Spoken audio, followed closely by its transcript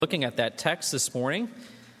Looking at that text this morning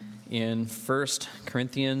in 1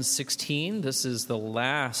 Corinthians 16, this is the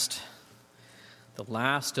last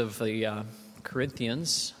of the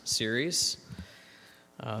Corinthians series.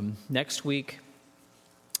 Next week,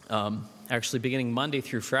 actually beginning Monday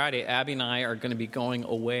through Friday, Abby and I are going to be going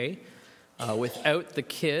away without the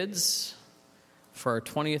kids for our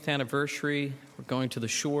 20th anniversary. We're going to the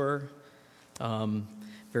shore.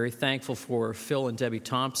 Very thankful for Phil and Debbie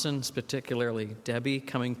Thompson, particularly Debbie,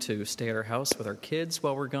 coming to stay at our house with our kids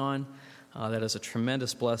while we're gone. That is a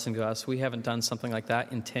tremendous blessing to us. We haven't done something like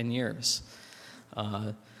that in 10 years.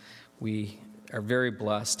 We are very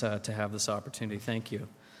blessed to have this opportunity. Thank you.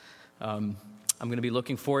 I'm going to be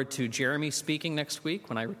looking forward to Jeremy speaking next week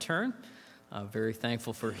when I return. Very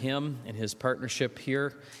thankful for him and his partnership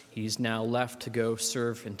here. He's now left to go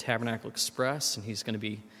serve in Tabernacle Express, and he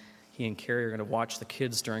and Carrie are going to watch the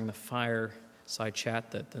kids during the fireside chat,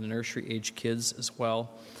 the nursery-age kids as well.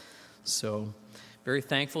 So very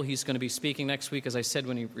thankful he's going to be speaking next week, as I said,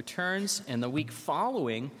 when he returns. And the week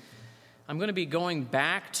following, I'm going to be going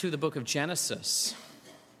back to the book of Genesis.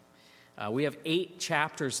 We have 8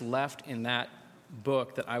 chapters left in that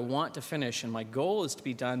book that I want to finish, and my goal is to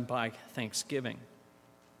be done by Thanksgiving.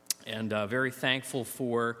 And very thankful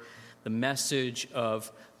for the message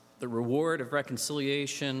of the reward of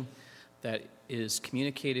reconciliation that is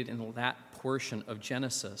communicated in that portion of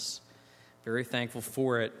Genesis. Very thankful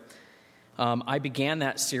for it. I began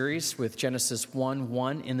that series with Genesis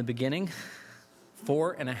 1:1 in the beginning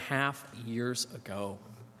 4.5 years ago.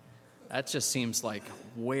 That just seems like,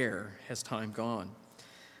 where has time gone?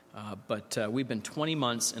 But we've been 20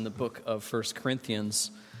 months in the book of 1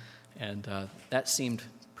 Corinthians, and that seemed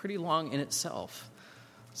pretty long in itself.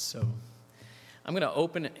 So I'm going to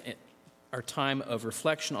open our time of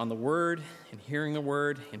reflection on the Word and hearing the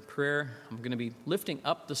Word in prayer. I'm going to be lifting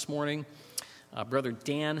up this morning Brother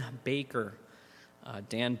Dan Baker.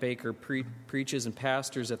 Dan Baker preaches and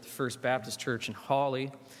pastors at the First Baptist Church in Hawley.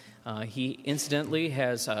 He incidentally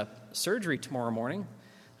has surgery tomorrow morning,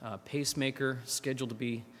 pacemaker scheduled to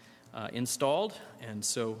be installed, and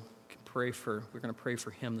so we're going to pray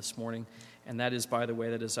for him this morning. And that is, by the way,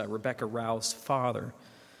 Rebecca Rao's father.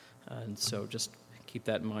 And so just keep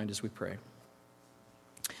that in mind as we pray.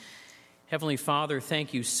 Heavenly Father,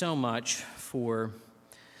 thank you so much for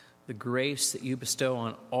the grace that you bestow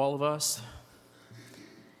on all of us.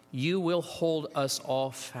 You will hold us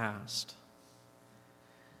all fast.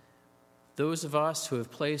 Those of us who have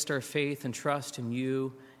placed our faith and trust in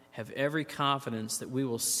you have every confidence that we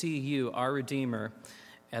will see you, our Redeemer,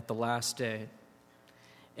 at the last day.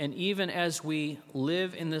 And even as we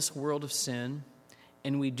live in this world of sin,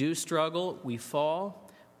 and we do struggle, we fall,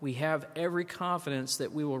 we have every confidence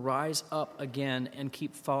that we will rise up again and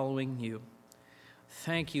keep following you.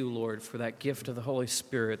 Thank you, Lord, for that gift of the Holy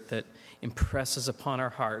Spirit that impresses upon our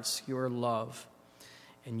hearts your love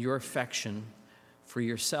and your affection for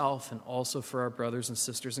yourself and also for our brothers and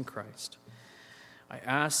sisters in Christ. I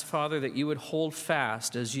ask, Father, that you would hold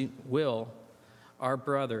fast, as you will, our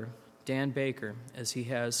brother, Dan Baker, as he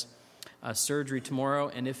has surgery tomorrow,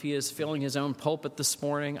 and if he is filling his own pulpit this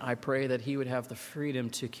morning, I pray that he would have the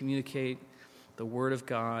freedom to communicate the Word of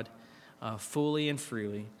God fully and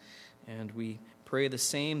freely. And we pray the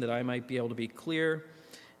same, that I might be able to be clear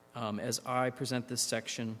as I present this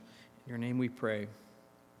section. In your name we pray.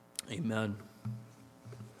 Amen.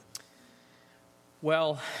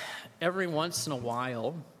 Well, every once in a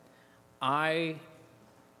while, I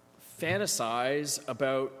fantasize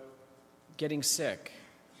about getting sick.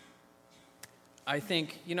 I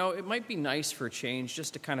think, it might be nice for a change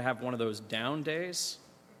just to kind of have one of those down days,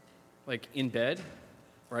 like in bed,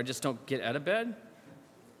 where I just don't get out of bed.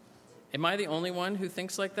 Am I the only one who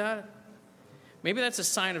thinks like that? Maybe that's a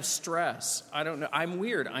sign of stress. I don't know. I'm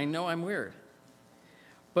weird. I know I'm weird.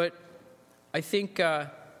 But I think,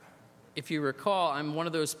 if you recall, I'm one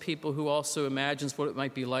of those people who also imagines what it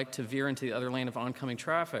might be like to veer into the other lane of oncoming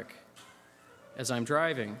traffic as I'm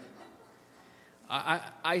driving.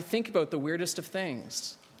 I think about the weirdest of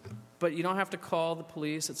things, but you don't have to call the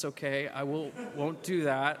police. It's okay. I won't do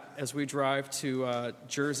that as we drive to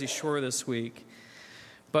Jersey Shore this week.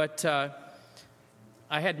 But I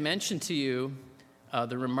had mentioned to you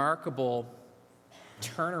the remarkable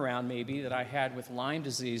turnaround, maybe, that I had with Lyme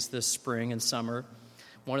disease this spring and summer.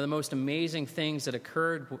 One of the most amazing things that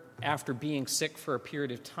occurred after being sick for a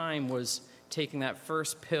period of time was taking that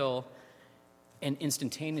first pill and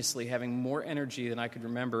instantaneously having more energy than I could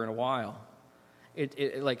remember in a while.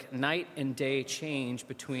 It like night and day change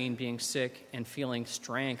between being sick and feeling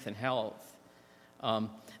strength and health.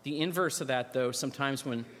 The inverse of that, though, sometimes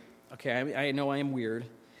when, I know I am weird,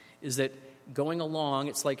 is that going along.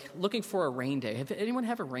 It's like looking for a rain day. Have anyone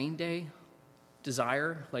have a rain day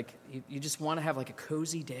desire? Like you just want to have like a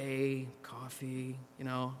cozy day, coffee,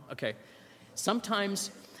 Okay.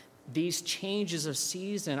 Sometimes these changes of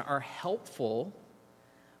season are helpful.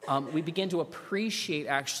 We begin to appreciate,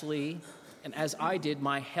 actually, and as I did,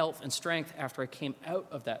 my health and strength after I came out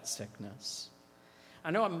of that sickness. I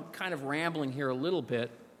know I'm kind of rambling here a little bit,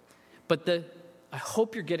 but I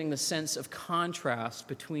hope you're getting the sense of contrast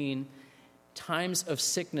between times of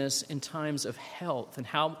sickness and times of health, and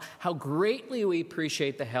how greatly we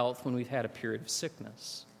appreciate the health when we've had a period of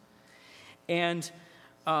sickness. And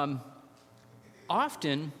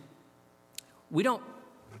often, we don't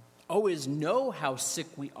always know how sick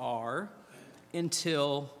we are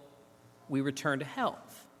until we return to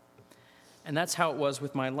health. And that's how it was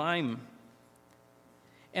with my Lyme.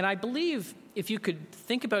 And I believe if you could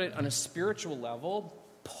think about it on a spiritual level,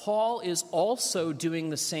 Paul is also doing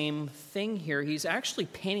the same thing here. He's actually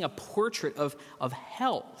painting a portrait of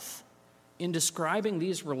health in describing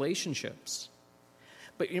these relationships.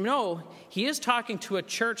 But he is talking to a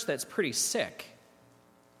church that's pretty sick.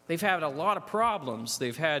 They've had a lot of problems.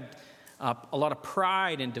 They've had a lot of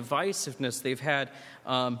pride and divisiveness. They've had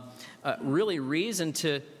really reason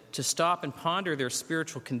to stop and ponder their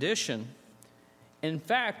spiritual condition. In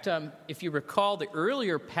fact, if you recall the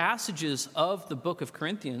earlier passages of the book of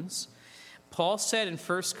Corinthians, Paul said in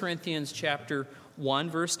 1 Corinthians chapter 1,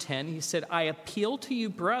 verse 10, he said, "I appeal to you,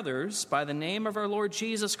 brothers, by the name of our Lord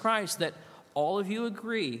Jesus Christ, that all of you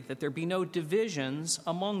agree, that there be no divisions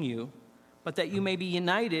among you, but that you may be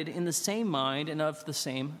united in the same mind and of the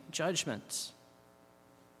same judgments."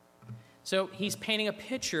 So he's painting a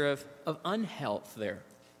picture of unhealth there.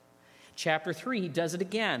 Chapter 3, he does it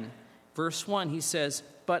again. Verse 1, he says,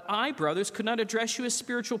 "But I, brothers, could not address you as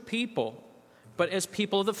spiritual people, but as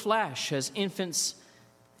people of the flesh, as infants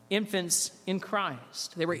in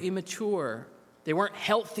Christ." They were immature. They weren't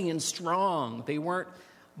healthy and strong. They weren't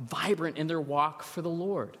vibrant in their walk for the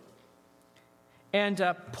Lord. And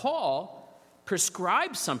Paul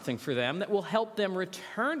prescribes something for them that will help them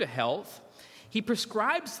return to health. He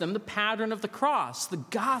prescribes them the pattern of the cross, the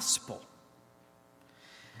gospel.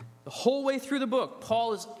 The whole way through the book,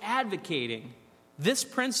 Paul is advocating this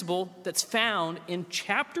principle that's found in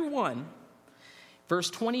chapter 1,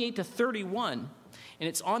 verse 28 to 31, and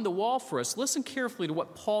it's on the wall for us. Listen carefully to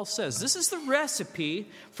what Paul says. This is the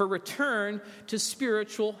recipe for return to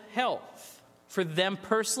spiritual health, for them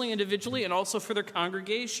personally, individually, and also for their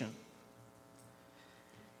congregation.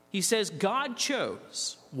 He says, "God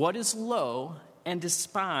chose what is low and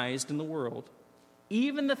despised in the world,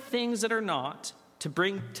 even the things that are not, to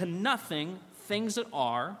bring to nothing things that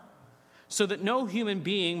are, so that no human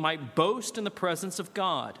being might boast in the presence of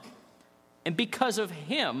God. And because of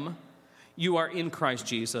him, you are in Christ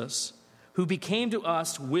Jesus, who became to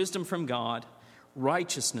us wisdom from God,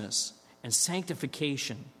 righteousness and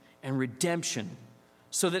sanctification and redemption,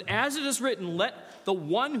 so that as it is written, let the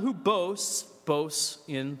one who boasts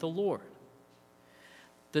in the Lord."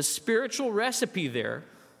 The spiritual recipe there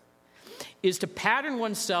is to pattern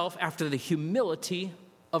oneself after the humility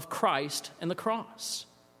of Christ and the cross.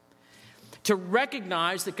 To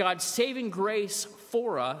recognize that God's saving grace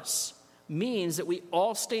for us means that we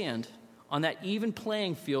all stand on that even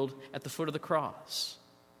playing field at the foot of the cross.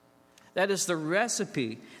 That is the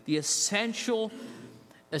recipe, the essential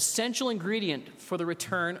ingredient for the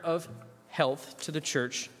return of health to the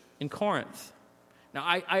church in Corinth. Now,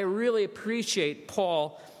 I really appreciate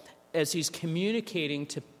Paul as he's communicating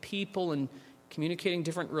to people and communicating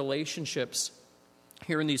different relationships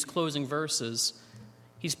here in these closing verses.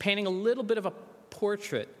 He's painting a little bit of a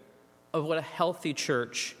portrait of what a healthy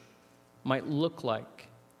church might look like.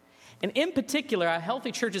 And in particular, a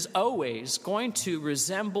healthy church is always going to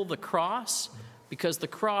resemble the cross, because the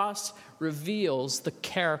cross reveals the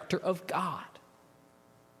character of God.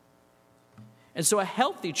 And so a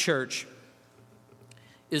healthy church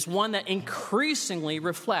is one that increasingly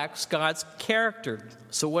reflects God's character.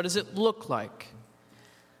 So what does it look like?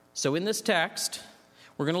 So in this text,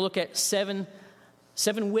 we're going to look at seven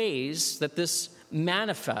ways that this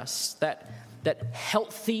manifests, that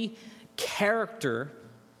healthy character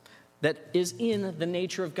that is in the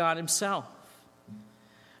nature of God himself.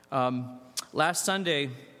 Last Sunday,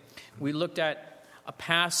 we looked at a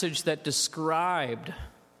passage that described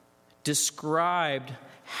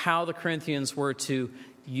how the Corinthians were to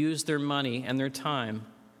use their money and their time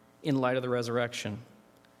in light of the resurrection.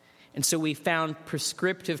 And so we found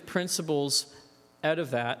prescriptive principles out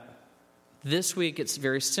of that. This week it's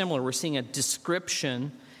very similar. We're seeing a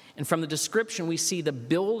description, and from the description we see the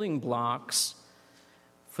building blocks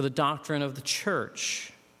for the doctrine of the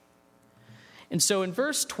church. And so in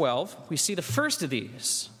verse 12, we see the first of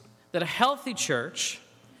these, that a healthy church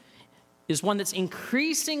is one that's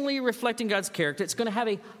increasingly reflecting God's character. It's going to have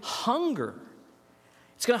a hunger.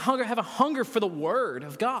 It's going to have a hunger for the Word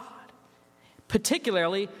of God,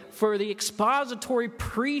 particularly for the expository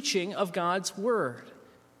preaching of God's Word.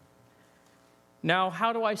 Now,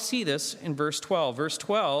 how do I see this in verse 12? Verse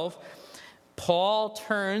 12, Paul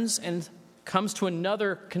turns and comes to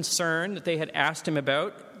another concern that they had asked him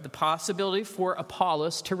about, the possibility for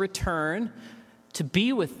Apollos to return to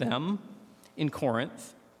be with them in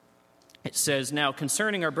Corinth. It says, "Now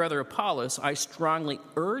concerning our brother Apollos, I strongly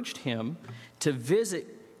urged him to visit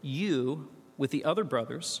you with the other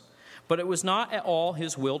brothers, but it was not at all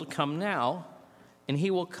his will to come now, and he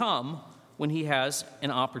will come when he has an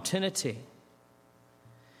opportunity."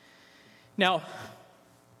 Now,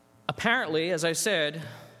 apparently, as I said,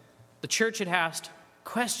 the church had asked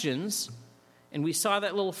questions, and we saw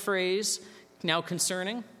that little phrase, "now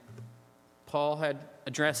concerning." Paul had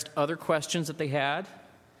addressed other questions that they had,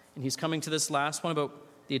 and he's coming to this last one about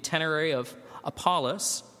the itinerary of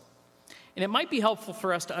Apollos. And it might be helpful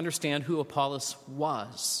for us to understand who Apollos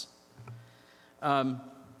was. In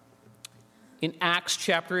Acts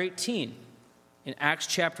chapter 18,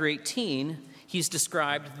 he's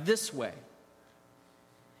described this way.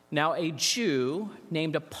 "Now a Jew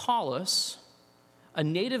named Apollos, a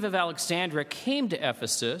native of Alexandria, came to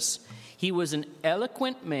Ephesus. He was an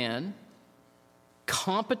eloquent man,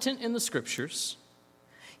 competent in the Scriptures.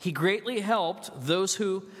 He greatly helped those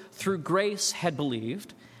who through grace had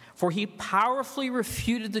believed, for he powerfully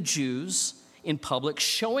refuted the Jews in public,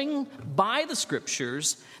 showing by the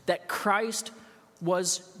Scriptures that Christ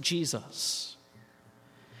was Jesus."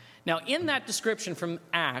 Now, in that description from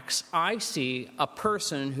Acts, I see a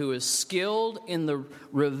person who is skilled in the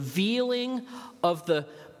revealing of the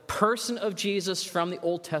person of Jesus from the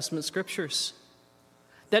Old Testament Scriptures.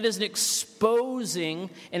 That is an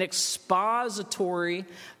exposing, an expository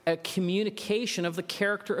communication of the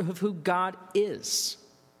character of who God is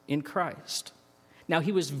in Christ. Now,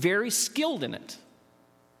 he was very skilled in it.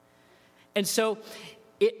 And so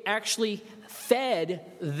it actually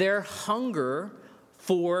fed their hunger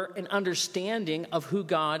for an understanding of who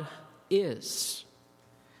God is.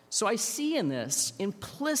 So I see in this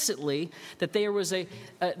implicitly that there's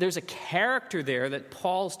a character there that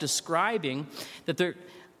Paul's describing, that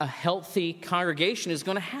a healthy congregation is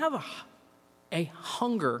going to have a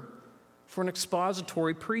hunger for an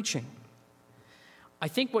expository preaching. I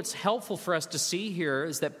think what's helpful for us to see here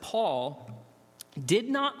is that Paul did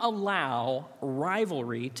not allow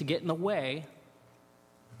rivalry to get in the way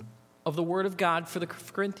of the Word of God for the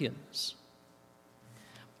Corinthians.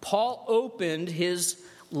 Paul opened his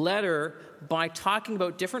letter by talking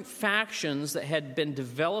about different factions that had been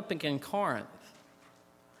developing in Corinth.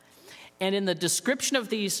 And in the description of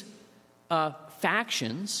these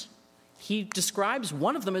factions, he describes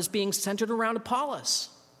one of them as being centered around Apollos.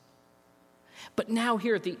 But now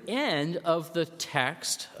here at the end of the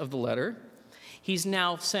text of the letter, he's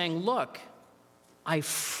now saying, look, I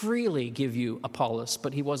freely give you Apollos,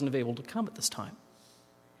 but he wasn't able to come at this time.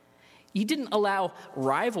 He didn't allow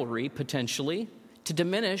rivalry, potentially, to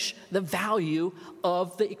diminish the value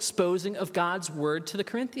of the exposing of God's word to the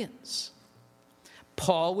Corinthians.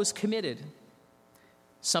 Paul was committed.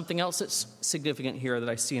 Something else that's significant here that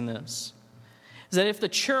I see in this is that if the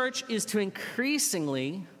church is to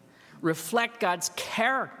increasingly reflect God's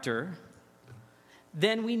character,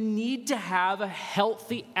 then we need to have a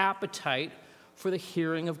healthy appetite for the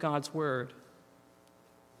hearing of God's word.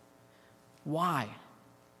 Why?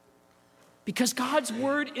 Because God's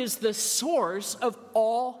word is the source of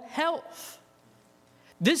all health.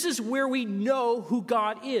 This is where we know who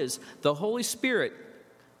God is. The Holy Spirit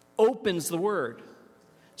opens the word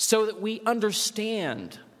so that we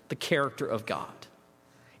understand the character of God.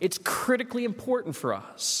 It's critically important for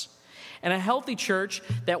us. And a healthy church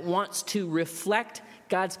that wants to reflect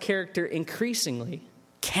God's character increasingly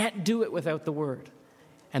can't do it without the Word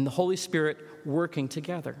and the Holy Spirit working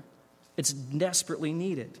together. It's desperately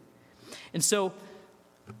needed. And so,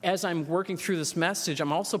 as I'm working through this message,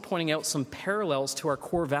 I'm also pointing out some parallels to our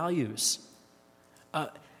core values.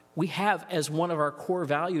 We have as one of our core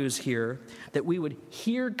values here that we would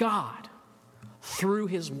hear God through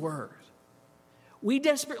His Word. We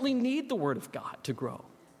desperately need the Word of God to grow.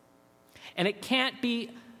 And it can't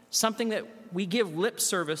be something that we give lip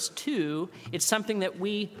service to. It's something that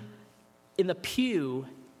we, in the pew,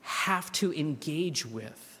 have to engage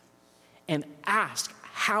with and ask,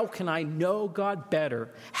 how can I know God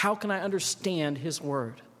better? How can I understand His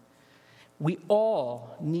Word? We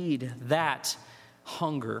all need that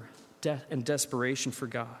hunger and desperation for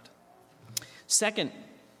God. Second,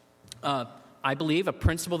 I believe a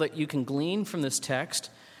principle that you can glean from this text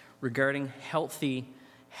regarding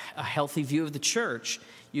a healthy view of the church.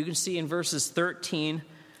 You can see in verses 13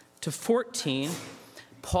 to 14,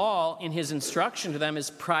 Paul, in his instruction to them, is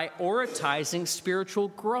prioritizing spiritual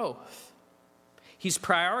growth. He's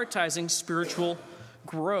prioritizing spiritual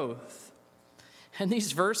growth. And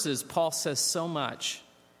these verses, Paul says so much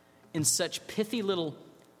in such pithy little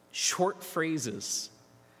short phrases.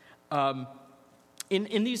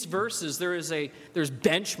 In these verses, there's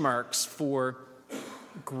benchmarks for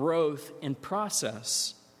growth and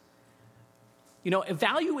process. You know,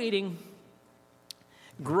 evaluating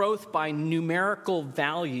growth by numerical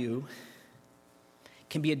value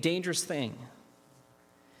can be a dangerous thing.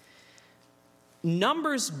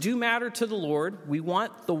 Numbers do matter to the Lord. We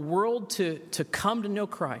want the world to come to know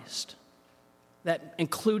Christ. That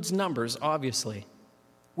includes numbers, obviously.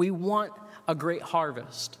 We want a great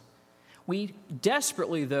harvest. We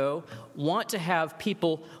desperately, though, want to have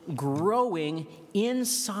people growing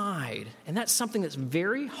inside. And that's something that's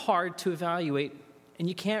very hard to evaluate, and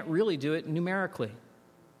you can't really do it numerically.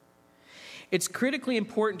 It's critically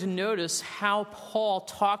important to notice how Paul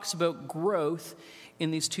talks about growth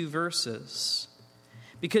in these two verses.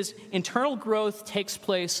 Because internal growth takes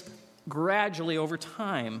place gradually over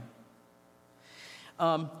time.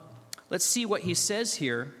 Let's see what he says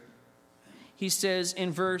here. He says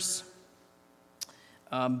in verse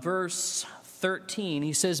 13,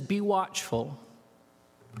 he says, "Be watchful,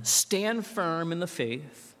 stand firm in the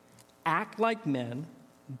faith, act like men,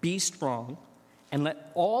 be strong, and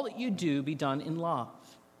let all that you do be done in love."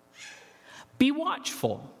 Be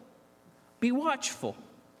watchful. Be watchful.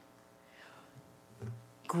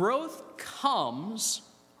 Growth comes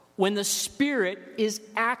when the Spirit is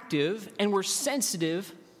active and we're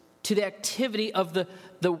sensitive to the activity of the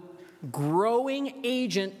growing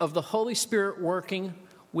agent of the Holy Spirit working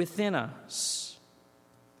within us.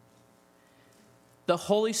 The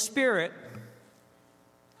Holy Spirit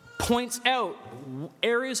points out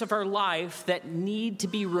areas of our life that need to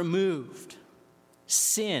be removed.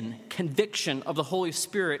 Sin, conviction of the Holy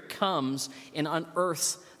Spirit comes and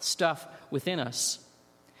unearths stuff within us.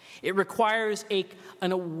 It requires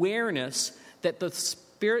an awareness that the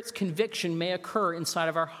Spirit's conviction may occur inside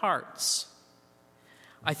of our hearts.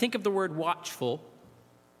 I think of the word watchful,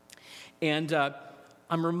 and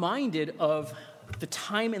I'm reminded of the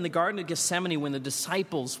time in the Garden of Gethsemane when the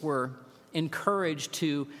disciples were encouraged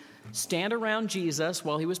to stand around Jesus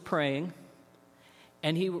while he was praying,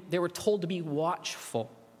 and they were told to be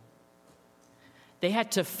watchful. They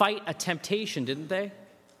had to fight a temptation, didn't they?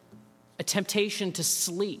 A temptation to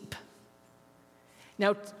sleep.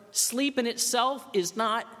 Now, sleep in itself is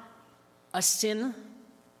not a sin.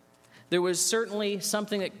 There was certainly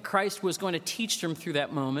something that Christ was going to teach them through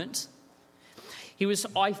that moment. He was,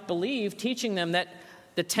 I believe, teaching them that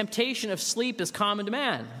the temptation of sleep is common to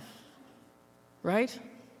man. Right?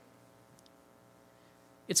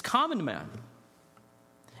 It's common to man.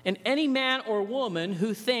 And any man or woman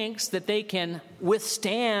who thinks that they can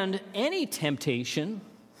withstand any temptation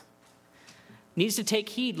needs to take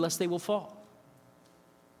heed lest they will fall.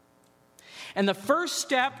 And the first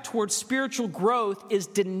step towards spiritual growth is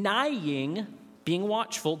denying, being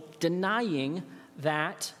watchful, denying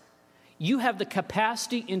that you have the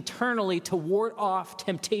capacity internally to ward off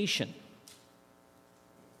temptation.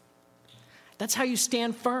 That's how you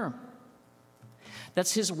stand firm.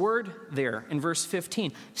 That's his word there in verse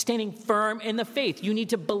 15. Standing firm in the faith. You need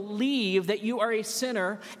to believe that you are a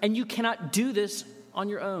sinner and you cannot do this on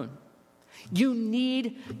your own. You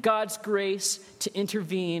need God's grace to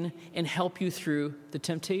intervene and help you through the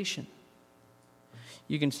temptation.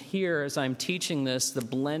 You can hear as I'm teaching this the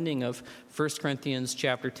blending of 1 Corinthians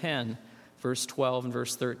chapter 10, verse 12 and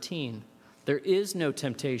verse 13. There is no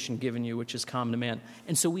temptation given you which is common to man.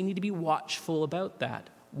 And so we need to be watchful about that.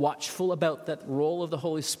 Watchful about that role of the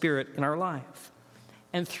Holy Spirit in our life.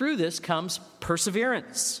 And through this comes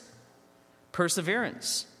perseverance.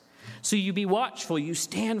 Perseverance. So you be watchful, you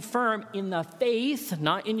stand firm in the faith,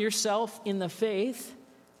 not in yourself, in the faith,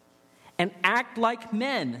 and act like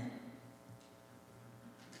men.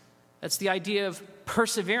 That's the idea of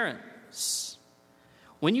perseverance.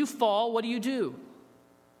 When you fall, what do?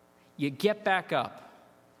 You get back up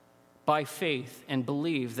by faith and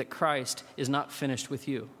believe that Christ is not finished with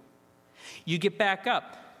you. You get back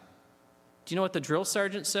up. Do you know what the drill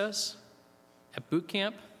sergeant says at boot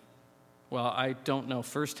camp? Well, I don't know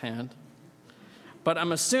firsthand, but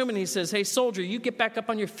I'm assuming he says, "Hey, soldier, you get back up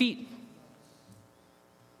on your feet."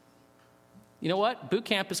 You know what? Boot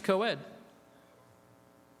camp is co-ed.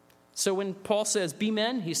 So when Paul says, "Be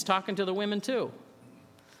men," he's talking to the women too.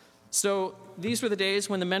 So these were the days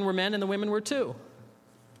when the men were men and the women were too.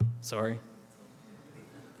 Sorry.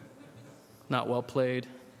 Not well played.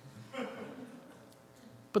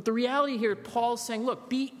 But the reality here, Paul's saying,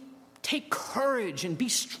 look, take courage and be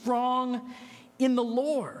strong in the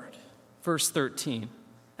Lord. Verse 13.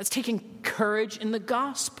 That's taking courage in the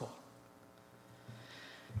gospel.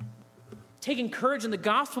 Taking courage in the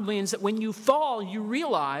gospel means that when you fall, you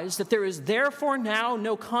realize that there is therefore now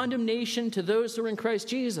no condemnation to those who are in Christ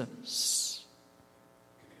Jesus.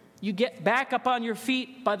 You get back up on your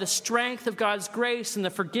feet by the strength of God's grace and the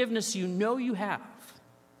forgiveness you know you have.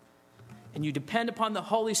 And you depend upon the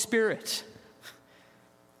Holy Spirit.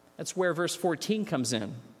 That's where verse 14 comes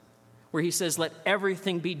in, where he says, let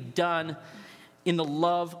everything be done in the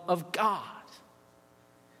love of God.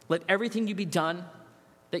 Let everything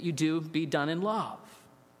that you do be done in love.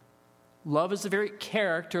 Love is the very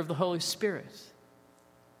character of the Holy Spirit.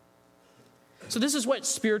 So this is what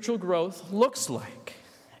spiritual growth looks like.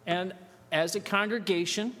 And as a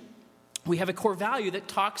congregation, we have a core value that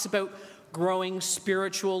talks about growing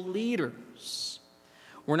spiritual leaders.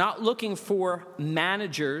 We're not looking for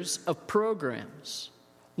managers of programs.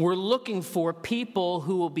 We're looking for people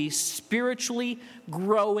who will be spiritually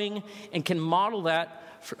growing and can model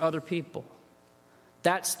that for other people.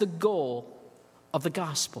 That's the goal of the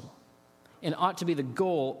gospel, and ought to be the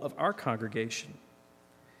goal of our congregation.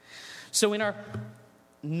 So in our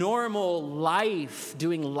normal life,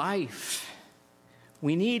 doing life,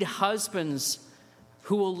 we need husbands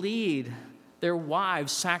who will lead their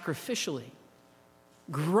wives sacrificially,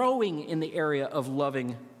 growing in the area of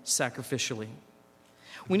loving sacrificially.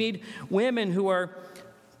 We need women who are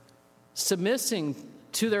submitting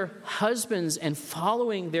to their husbands and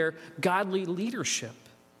following their godly leadership.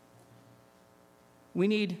 We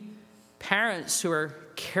need parents who are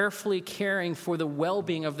carefully caring for the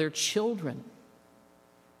well-being of their children.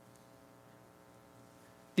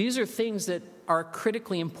 These are things that are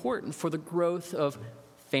critically important for the growth of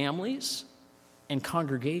families and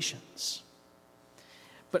congregations.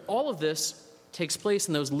 But all of this takes place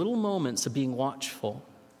in those little moments of being watchful,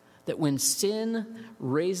 that when sin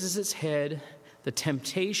raises its head, the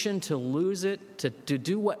temptation to lose it, to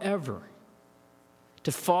do whatever,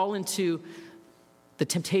 to fall into the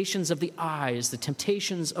temptations of the eyes, the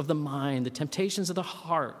temptations of the mind, the temptations of the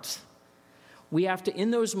heart, we have to,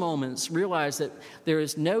 in those moments, realize that there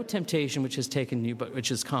is no temptation which has taken you, but which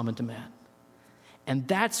is common to man. And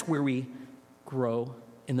that's where we grow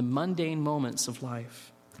in the mundane moments of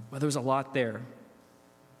life. Well, there's a lot there.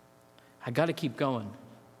 I got to keep going.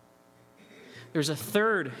 There's a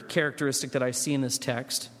third characteristic that I see in this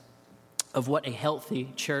text of what a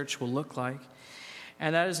healthy church will look like,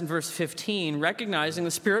 and that is in verse 15, recognizing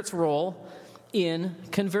the Spirit's role in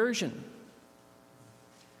conversion.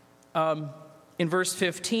 In verse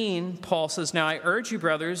 15, Paul says, now I urge you,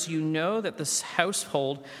 brothers, you know that this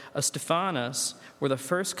household of Stephanas were the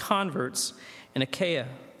first converts in Achaia,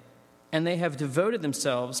 and they have devoted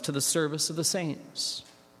themselves to the service of the saints.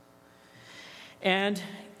 And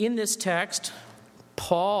in this text,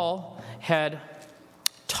 Paul had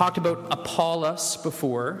talked about Apollos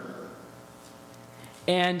before.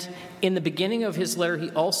 And in the beginning of his letter, he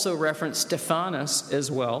also referenced Stephanas as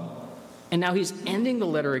well. And now he's ending the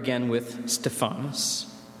letter again with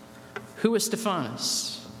Stephanas. Who is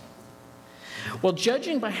Stephanas? Well,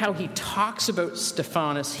 judging by how he talks about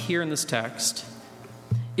Stephanas here in this text,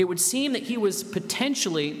 it would seem that he was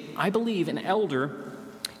potentially, I believe, an elder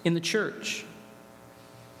in the church.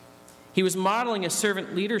 He was modeling a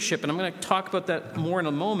servant leadership, and I'm going to talk about that more in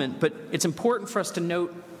a moment, but it's important for us to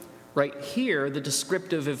note right here the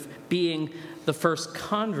descriptive of being the first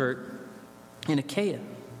convert in Achaia.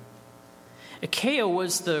 Achaia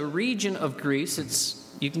was the region of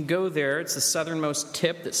Greece. You can go there. It's the southernmost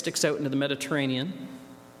tip that sticks out into the Mediterranean.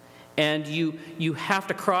 And you have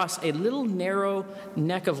to cross a little narrow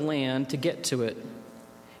neck of land to get to it.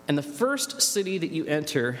 And the first city that you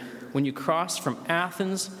enter when you cross from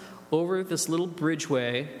Athens over this little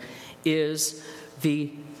bridgeway is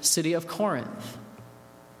the city of Corinth.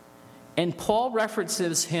 And Paul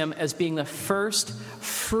references him as being the first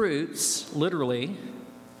fruits, literally,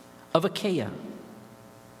 of Achaia.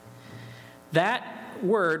 That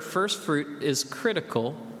word, first fruit, is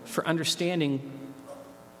critical for understanding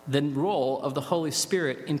the role of the Holy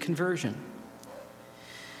Spirit in conversion.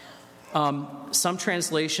 Some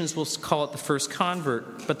translations will call it the first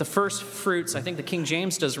convert, but the first fruits, I think the King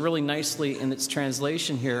James does really nicely in its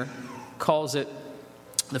translation here, calls it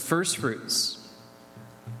the first fruits.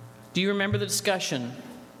 Do you remember the discussion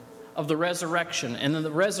of the resurrection? And in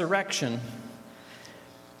the resurrection,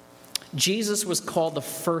 Jesus was called the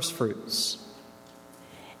first fruits.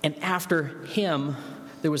 And after him,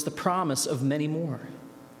 there was the promise of many more.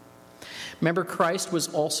 Remember, Christ was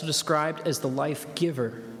also described as the life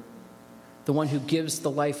giver, the one who gives the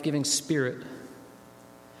life-giving Spirit.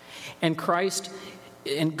 And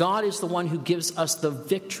God is the one who gives us the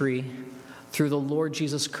victory through the Lord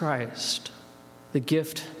Jesus Christ, the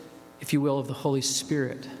gift, if you will, of the Holy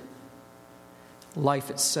Spirit, life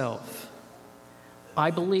itself. I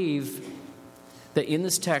believe that in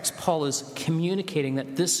this text, Paul is communicating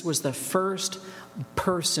that this was the first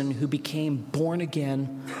person who became born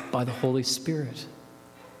again by the Holy Spirit.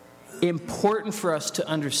 Important for us to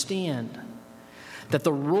understand that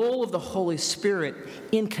the role of the Holy Spirit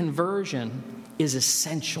in conversion is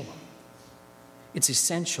essential. It's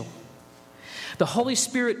essential. The Holy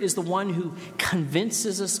Spirit is the one who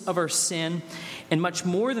convinces us of our sin, and much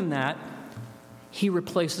more than that, he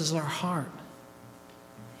replaces our heart.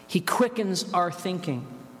 He quickens our thinking,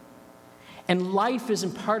 and life is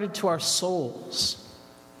imparted to our souls.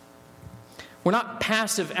 We're not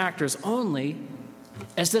passive actors only.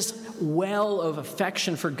 As this well of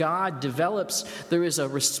affection for God develops, there is a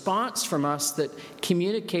response from us that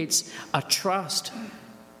communicates a trust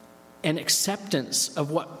and acceptance of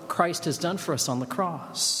what Christ has done for us on the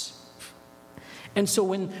cross. And so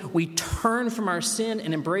when we turn from our sin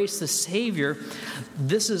and embrace the Savior,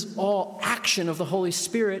 this is all action of the Holy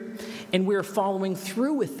Spirit, and we're following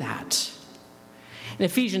through with that. In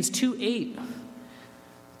Ephesians 2:8,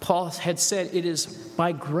 Paul had said, "It is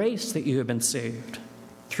by grace that you have been saved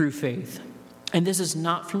through faith. And this is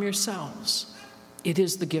not from yourselves. It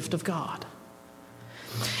is the gift of God."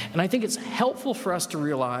 And I think it's helpful for us to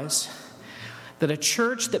realize that a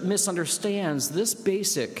church that misunderstands this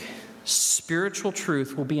basic spiritual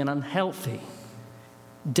truth will be an unhealthy,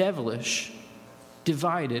 devilish,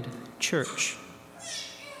 divided church.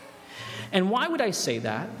 And why would I say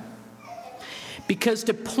that? Because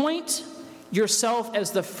to point yourself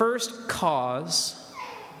as the first cause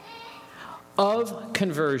of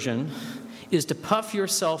conversion is to puff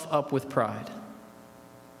yourself up with pride.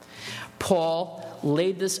 Paul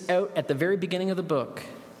laid this out at the very beginning of the book.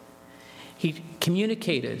 He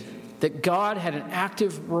communicated that God had an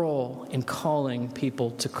active role in calling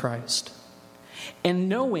people to Christ. And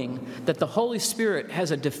knowing that the Holy Spirit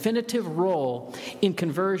has a definitive role in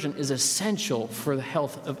conversion is essential for the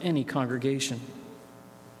health of any congregation.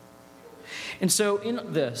 And so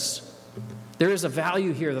in this, there is a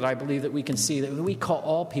value here that I believe that we can see, that we call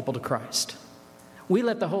all people to Christ. We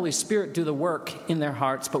let the Holy Spirit do the work in their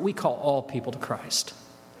hearts, but we call all people to Christ.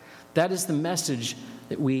 That is the message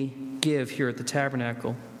that we give here at the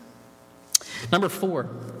Tabernacle. Number four,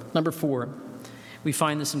 we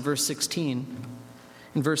find this in verse 16.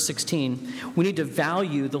 In verse 16, we need to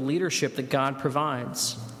value the leadership that God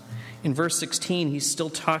provides. In verse 16, he's still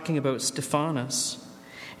talking about Stephanas.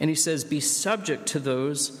 And he says, "Be subject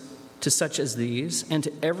to such as these, and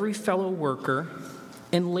to every fellow worker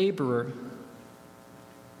and laborer."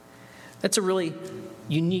 That's a really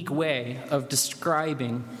unique way of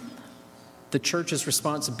describing the church's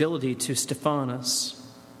responsibility to Stephanas.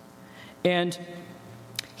 And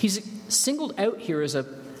he's singled out here as a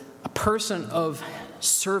person of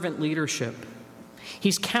servant leadership.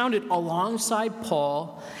 He's counted alongside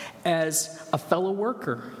Paul as a fellow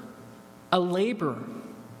worker, a laborer.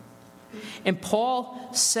 And Paul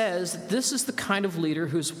says that this is the kind of leader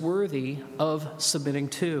who's worthy of submitting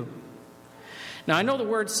to. Now, I know the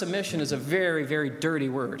word submission is a very, very dirty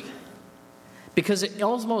word, because it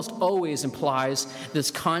almost always implies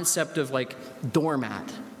this concept of like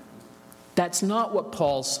doormat. That's not what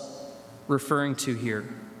Paul's referring to here.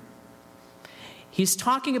 He's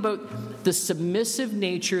talking about the submissive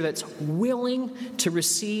nature that's willing to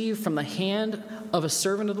receive from the hand of a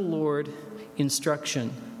servant of the Lord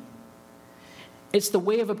instruction. It's the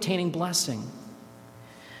way of obtaining blessing.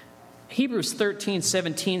 Hebrews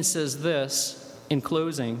 13:17 says this in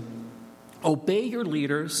closing: "Obey your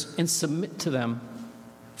leaders and submit to them,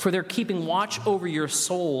 for they're keeping watch over your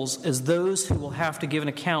souls as those who will have to give an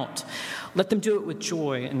account. Let them do it with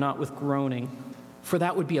joy and not with groaning, for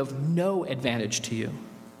that would be of no advantage to you."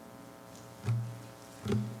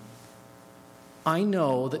 I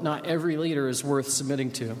know that not every leader is worth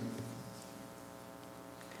submitting to.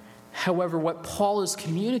 However, what Paul is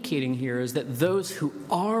communicating here is that those who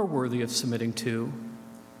are worthy of submitting to,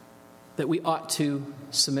 that we ought to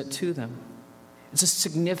submit to them. It's a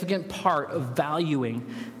significant part of valuing,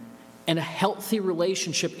 and a healthy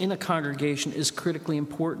relationship in a congregation is critically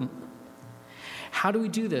important. How do we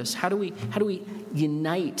do this? How do we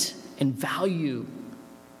unite and value?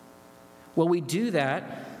 Well, we do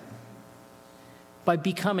that by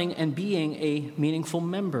becoming and being a meaningful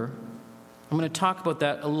member. I'm going to talk about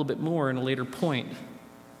that a little bit more in a later point.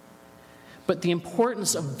 But the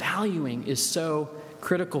importance of valuing is so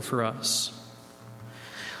critical for us.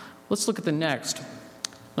 Let's look at the next.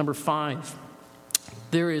 Number 5.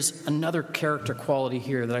 There is another character quality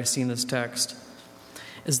here that I see in this text,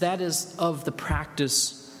 as that is of the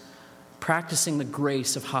practicing the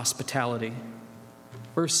grace of hospitality.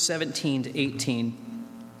 Verse 17 to 18,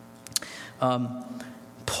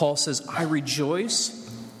 Paul says, I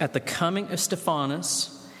rejoice at the coming of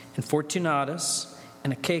Stephanas and Fortunatus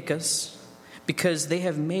and Achaicus, because they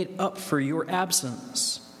have made up for your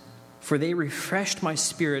absence, for they refreshed my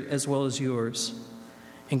spirit as well as yours.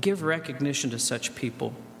 And give recognition to such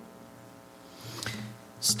people.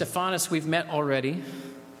 Stephanas, we've met already.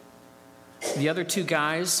 The other 2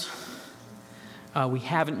 guys, we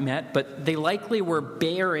haven't met, but they likely were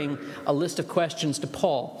bearing a list of questions to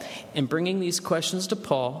Paul. And bringing these questions to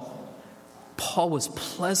Paul, Paul was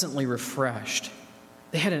pleasantly refreshed.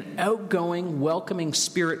 They had an outgoing, welcoming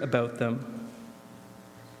spirit about them.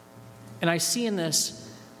 And I see in this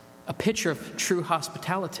a picture of true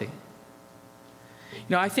hospitality.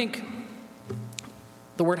 You know, I think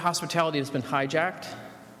the word hospitality has been hijacked.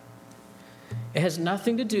 It has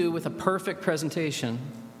nothing to do with a perfect presentation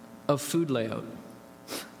of food layout.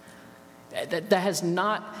 That has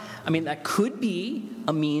not, I mean, that could be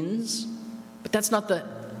a means, but that's not the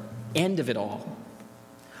end of it all.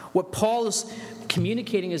 What Paul is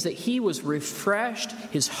communicating is that he was refreshed,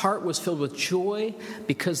 his heart was filled with joy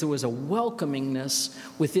because there was a welcomingness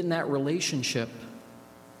within that relationship.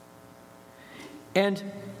 And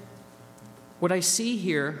what I see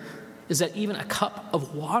here is that even a cup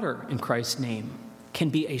of water in Christ's name can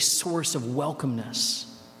be a source of welcomeness,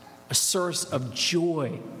 a source of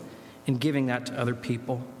joy in giving that to other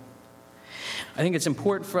people. I think it's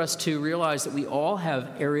important for us to realize that we all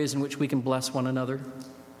have areas in which we can bless one another.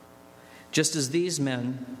 Just as these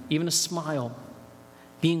men, even a smile,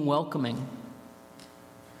 being welcoming.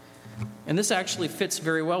 And this actually fits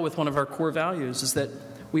very well with one of our core values, is that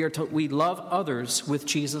we love others with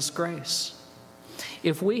Jesus' grace.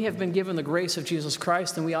 If we have been given the grace of Jesus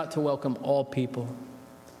Christ, then we ought to welcome all people.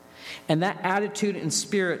 And that attitude and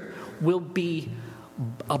spirit will be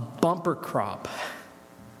a bumper crop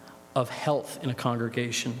of health in a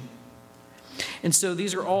congregation. And so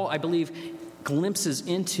these are all, I believe, glimpses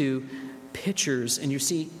into pictures, and you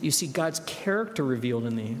see God's character revealed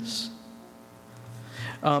in these.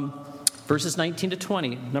 Verses 19 to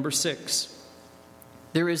 20, number 6.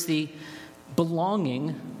 There is the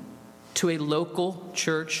belonging to a local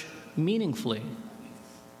church meaningfully.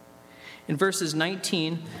 In verses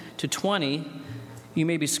 19 to 20, you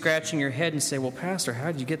may be scratching your head and say, well, Pastor,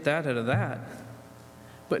 how did you get that out of that?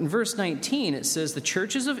 But in verse 19, it says, the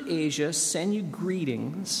churches of Asia send you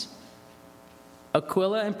greetings.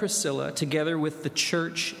 Aquila and Priscilla, together with the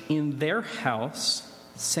church in their house,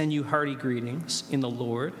 send you hearty greetings in the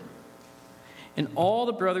Lord. And all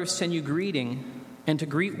the brothers send you greeting, and to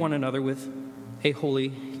greet one another with a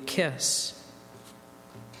holy kiss.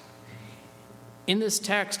 In this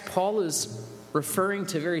text, Paul is referring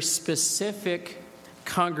to very specific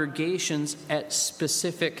congregations at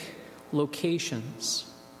specific locations.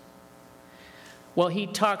 Well, he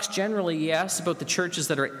talks generally, yes, about the churches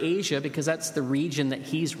that are Asia, because that's the region that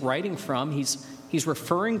he's writing from. He's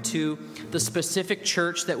referring to the specific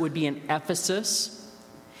church that would be in Ephesus.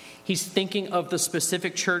 He's thinking of the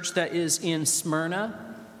specific church that is in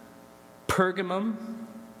Smyrna, Pergamum,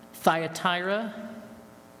 Thyatira,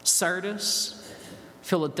 Sardis,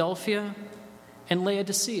 Philadelphia, and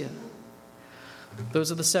Laodicea.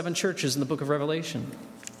 Those are the 7 churches in the book of Revelation.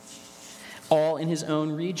 All in his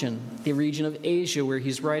own region, the region of Asia where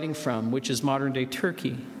he's writing from, which is modern-day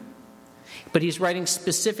Turkey. But he's writing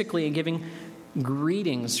specifically and giving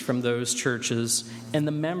greetings from those churches and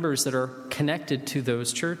the members that are connected to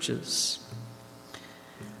those churches.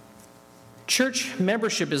 Church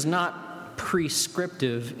membership is not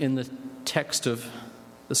prescriptive in the text of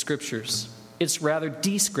the Scriptures. It's rather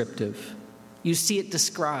descriptive. You see it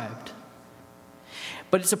described.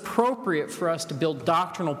 But it's appropriate for us to build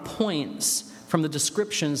doctrinal points from the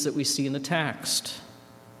descriptions that we see in the text.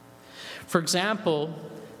 For example,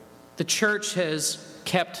 the church has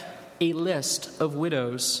kept a list of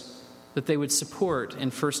widows that they would support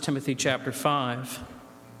in 1 Timothy chapter 5.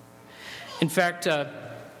 In fact,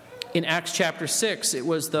 in Acts chapter 6, it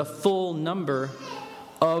was the full number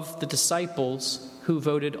of the disciples who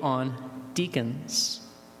voted on deacons.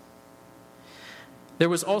 There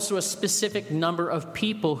was also a specific number of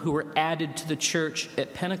people who were added to the church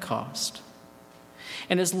at Pentecost.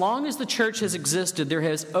 And as long as the church has existed, there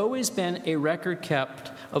has always been a record kept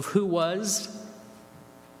of who was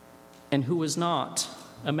and who was not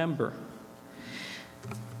a member.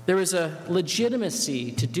 There is a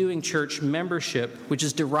legitimacy to doing church membership which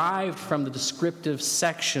is derived from the descriptive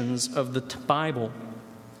sections of the Bible.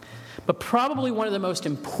 But probably one of the most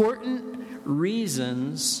important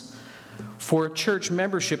reasons for church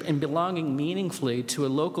membership and belonging meaningfully to a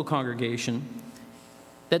local congregation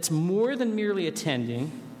that's more than merely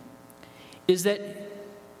attending is that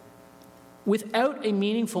without a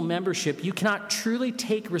meaningful membership, you cannot truly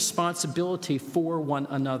take responsibility for one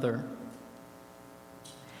another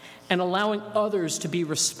and allowing others to be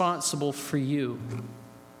responsible for you.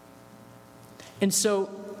 And so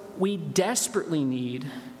we desperately need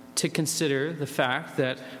to consider the fact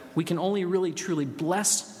that we can only really truly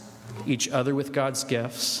bless each other with God's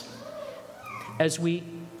gifts as we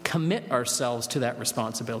commit ourselves to that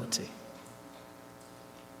responsibility.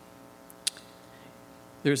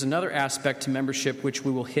 There's another aspect to membership which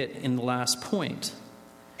we will hit in the last point.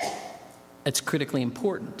 It's critically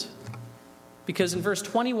important. Because in verse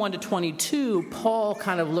 21 to 22, Paul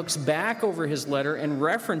kind of looks back over his letter and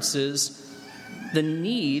references the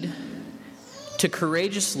need to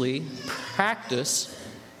courageously practice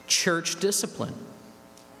church discipline.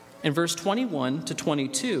 In verse 21 to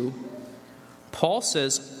 22, Paul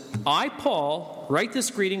says, I, Paul, write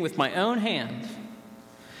this greeting with my own hand.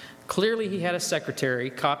 Clearly, he had a secretary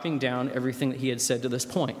copying down everything that he had said to this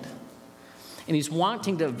point. And he's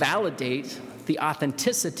wanting to validate the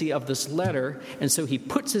authenticity of this letter, and so he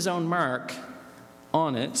puts his own mark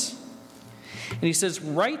on it. And he says,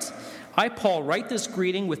 I, Paul, write this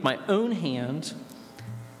greeting with my own hand.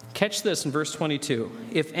 Catch this in verse 22.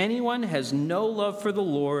 If anyone has no love for the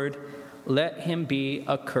Lord, let him be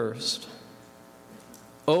accursed.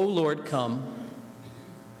 O Lord, come.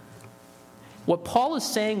 What Paul is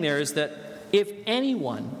saying there is that if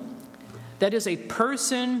anyone, that is a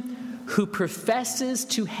person who professes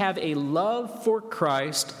to have a love for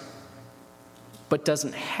Christ but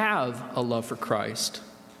doesn't have a love for Christ,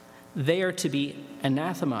 they are to be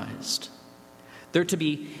anathemized. They're to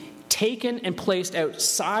be taken and placed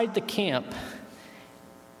outside the camp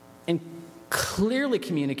and clearly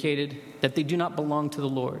communicated that they do not belong to the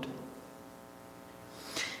Lord.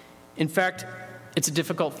 In fact, it's a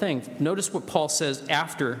difficult thing. Notice what Paul says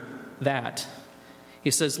after that.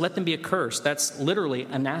 He says, let them be accursed. That's literally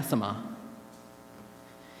anathema.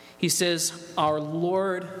 He says, our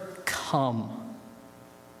Lord, come.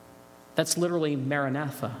 That's literally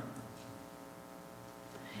Maranatha.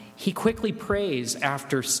 He quickly prays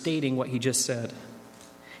after stating what he just said.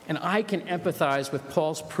 And I can empathize with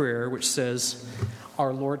Paul's prayer, which says,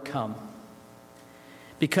 our Lord, come.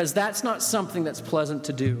 Because that's not something that's pleasant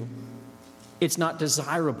to do. It's not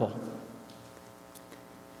desirable.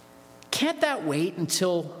 Can't that wait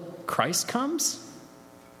until Christ comes?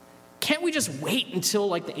 Can't we just wait until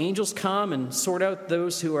the angels come and sort out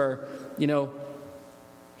those who are,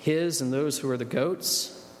 his and those who are the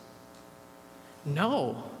goats?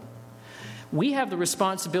 No. We have the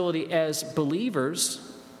responsibility as believers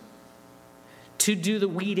to do the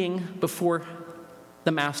weeding before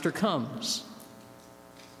the master comes.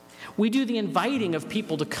 We do the inviting of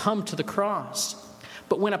people to come to the cross.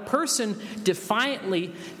 But when a person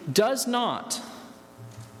defiantly does not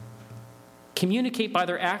communicate by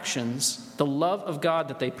their actions the love of God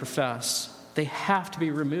that they profess, they have to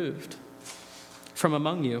be removed from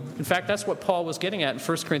among you. In fact, that's what Paul was getting at in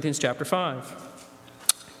 1 Corinthians chapter 5.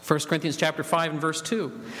 1 Corinthians chapter 5 and verse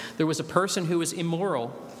 2. There was a person who was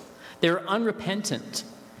immoral. They were unrepentant.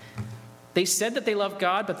 They said that they loved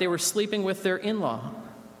God, but they were sleeping with their in-law.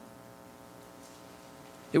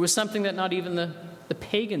 It was something that not even the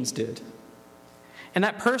pagans did. And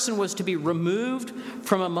that person was to be removed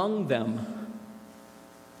from among them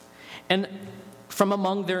and from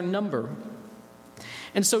among their number.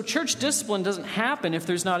 And so church discipline doesn't happen if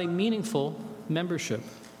there's not a meaningful membership.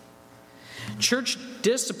 Church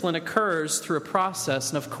discipline occurs through a process,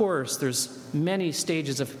 and of course, there's many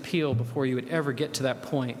stages of appeal before you would ever get to that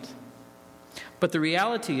point. But the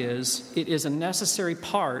reality is, it is a necessary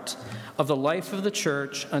part of the life of the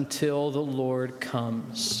church until the Lord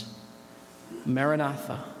comes.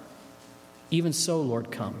 Maranatha. Even so,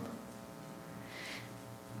 Lord, come.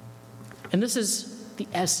 And this is the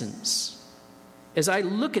essence. As I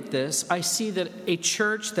look at this, I see that a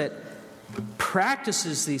church that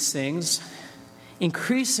practices these things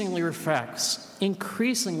increasingly reflects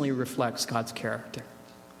God's character.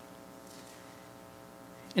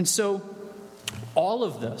 And so, all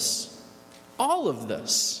of this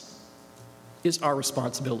is our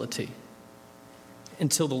responsibility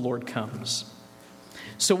until the Lord comes.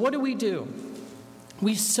 So what do?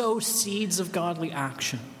 We sow seeds of godly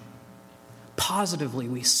action Positively,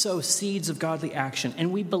 we sow seeds of godly action,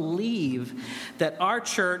 and we believe that our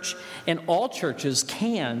church and all churches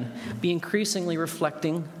can be increasingly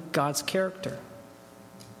reflecting God's character.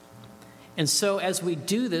 And so as we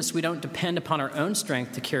do this, we don't depend upon our own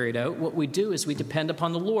strength to carry it out. What we do is we depend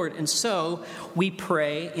upon the Lord. And so we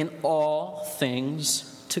pray in all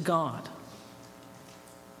things to God.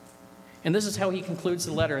 And this is how he concludes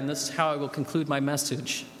the letter, and this is how I will conclude my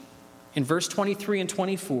message. In verse 23 and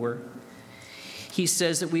 24, he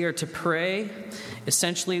says that we are to pray.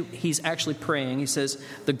 Essentially, he's actually praying. He says,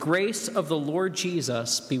 "The grace of the Lord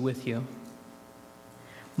Jesus be with you.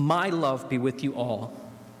 My love be with you all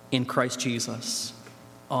in Christ Jesus.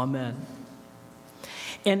 Amen."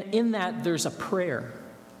 And in that, there's a prayer,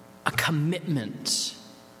 a commitment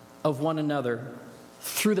of one another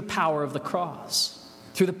through the power of the cross,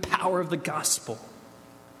 through the power of the gospel.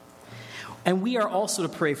 And we are also to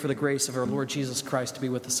pray for the grace of our Lord Jesus Christ to be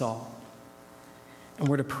with us all. And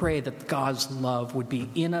we're to pray that God's love would be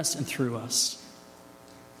in us and through us.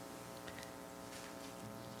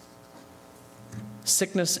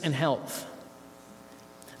 Sickness and health.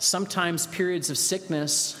 Sometimes periods of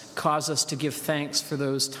sickness cause us to give thanks for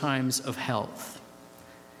those times of health.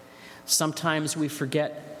 Sometimes we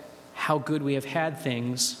forget how good we have had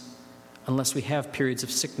things unless we have periods of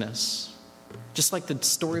sickness. Just like the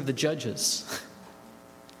story of the judges.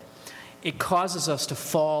 It causes us to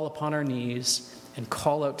fall upon our knees and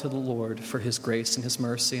call out to the Lord for his grace and his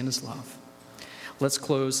mercy and his love. Let's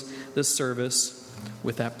close this service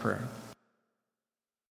with that prayer.